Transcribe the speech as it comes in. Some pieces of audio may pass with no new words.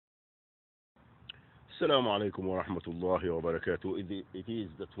Assalamu alaikum wa rahmatullahi wa barakatuh. It is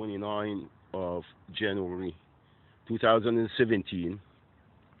the 29th of January 2017,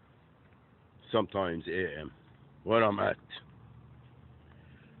 sometimes AM, where I'm at.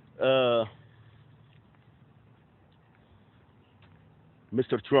 Uh,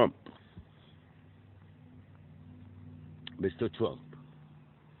 Mr. Trump. Mr. Trump.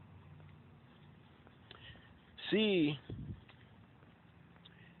 See,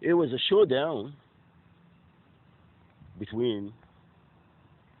 it was a showdown between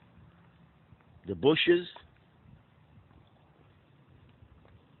the Bushes,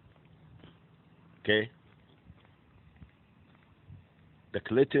 okay, the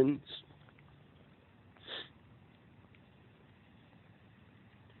Clintons,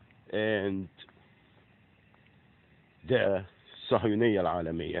 and the صهيونية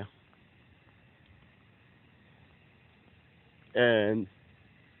العالمية, and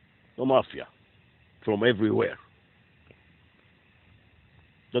the mafia from everywhere.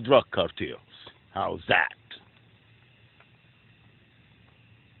 The drug cartels. How's that?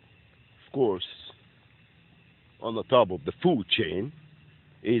 Of course, on the top of the food chain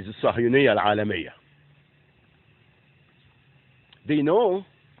is the الصهيونية العالمية. They know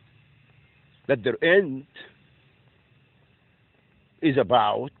that their end is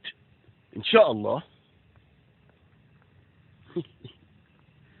about, inshallah,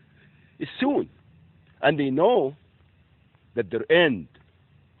 is soon. And they know that their end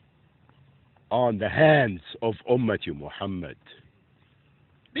on the hands of Ummati Muhammad.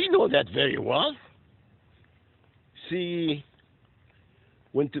 They know that very well. See,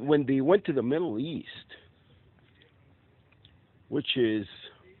 when they went to the Middle East, which is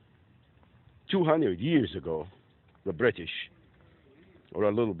 200 years ago, the British, or a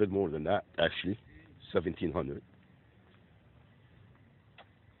little bit more than that, actually, 1700,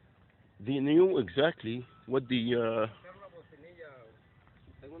 they knew exactly what they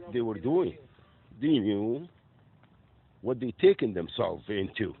were doing. They knew what they taken themselves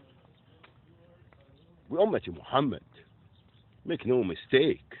into. We Ummati Muhammad, make no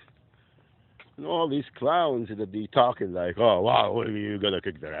mistake. And all these clowns that they talking like, oh wow, you're gonna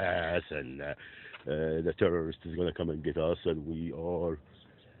kick their ass, and the terrorist is gonna come and get us, and we are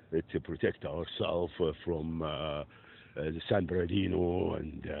to protect ourselves from the San Bernardino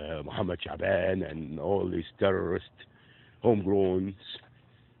and Muhammad Shaban and all these terrorist homegrowns.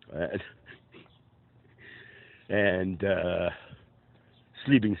 And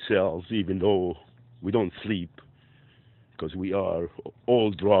sleeping cells, even though we don't sleep because we are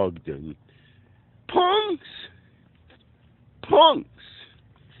all drugged and punks,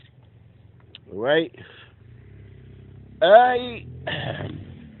 right?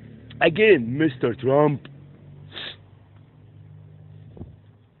 Again, Mr. Trump,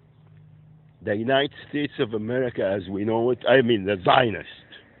 the United States of America as we know it, I mean the Zionist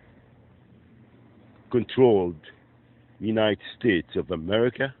controlled United States of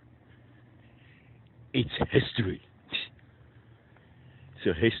America, it's history. It's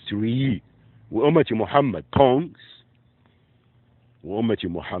a history. وأمة Muhammad punks, وأمة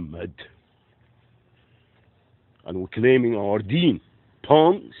Muhammad, and we're claiming our deen,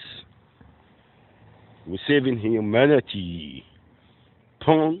 punks. We're saving humanity,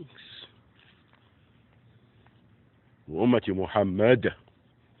 punks. وأمة Muhammad.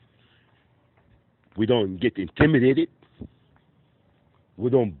 We don't get intimidated. We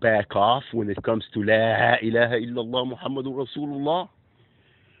don't back off when it comes to La ilaha illallah Muhammadur Rasulullah.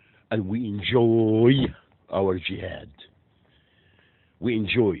 And we enjoy our jihad. We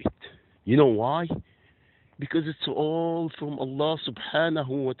enjoy it. You know why? Because it's all from Allah subhanahu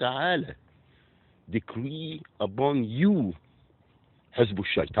wa ta'ala. Decree upon you, Hizb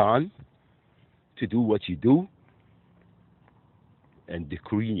shaitan, to do what you do, and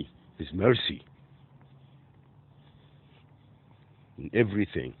decree His mercy in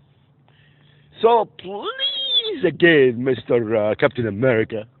everything. So please again, Mr. Captain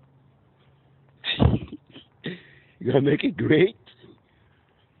America, you're gonna make it great.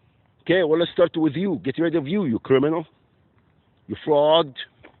 Okay, well, let's start with you. Get rid of you, you criminal, you fraud.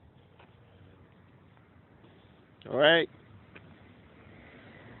 All right.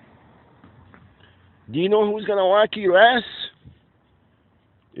 Do you know who's gonna whack your ass?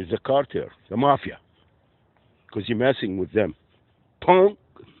 Is the cartel, the mafia, because you're messing with them. Punk.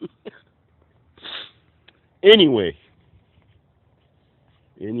 Anyway,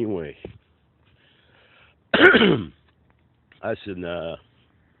 as in the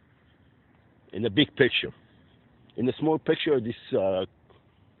big picture, in the small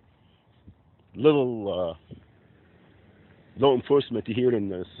law enforcement here in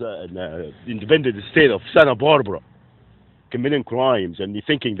the independent state of Santa Barbara committing crimes and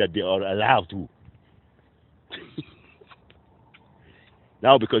thinking that they are allowed to.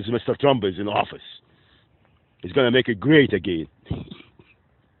 Now, because Mr. Trump is in office, he's going to make it great again.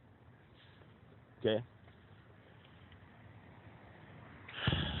 Okay?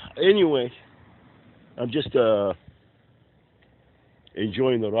 Anyway, I'm just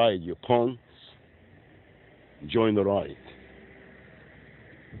enjoying the ride, you punks. Enjoying the ride.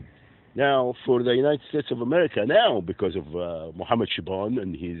 Now, for the United States of America, now, because of Mohammed Shaban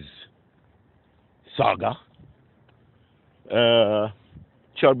and his saga,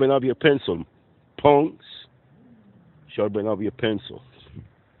 sharpen up your pencil, punks. Sharpen up your pencil.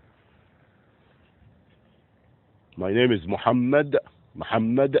 My name is Muhammad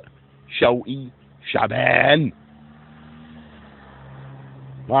Shawi Shaban.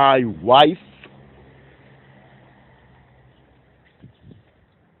 My wife,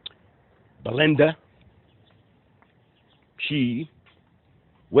 Belinda, she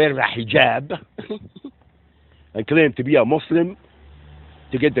wear a hijab and claim to be a Muslim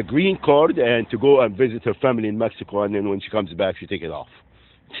to get the green card and to go and visit her family in Mexico, and then when she comes back, she take it off.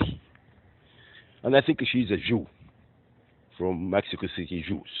 And I think she's a Jew from Mexico City,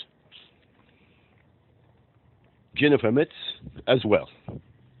 Jews. Jennifer Mitz as well.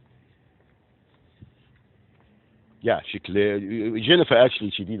 Yeah, Jennifer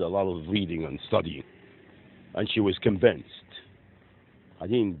actually, she did a lot of reading and studying, and she was convinced. I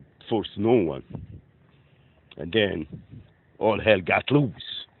didn't force no one. And then all hell got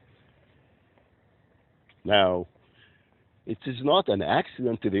loose. Now, it is not an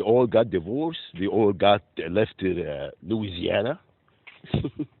accident that they all got divorced. They all got left to Louisiana.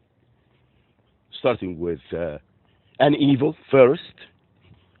 Starting with an evil first.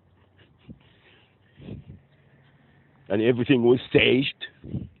 And everything was staged.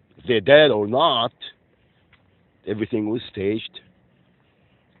 If they're dead or not, everything was staged.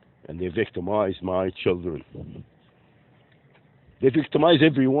 And they victimized my children. They victimized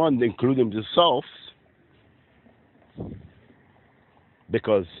everyone, including themselves.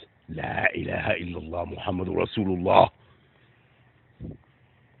 Because La ilaha illallah Muhammadur Rasulullah.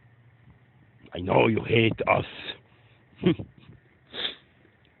 I know you hate us.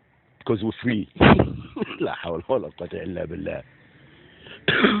 Because we're free. لا حول ولا قوة إلا بالله.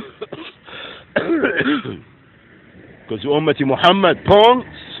 Because Ummati Muhammad, punks.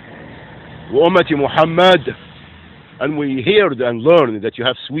 Ummati Muhammad. And we heard and learned that you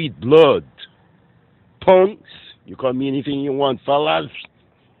have sweet blood. Punks. You call me anything you want, fellas.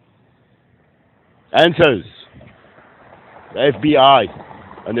 Answers. The FBI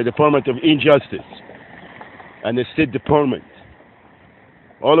and the Department of Injustice and the State Department.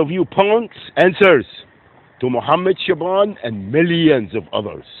 All of you punks, answers to Mohammed Shaban and millions of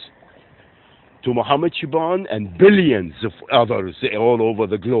others. To Mohammed Shaban and billions of others all over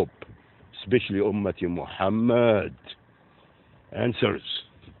the globe. Especially Ummati Muhammad. Answers.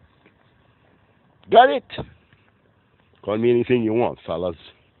 Got it? Call me anything you want, fellas.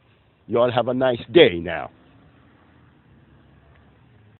 You all have a nice day now.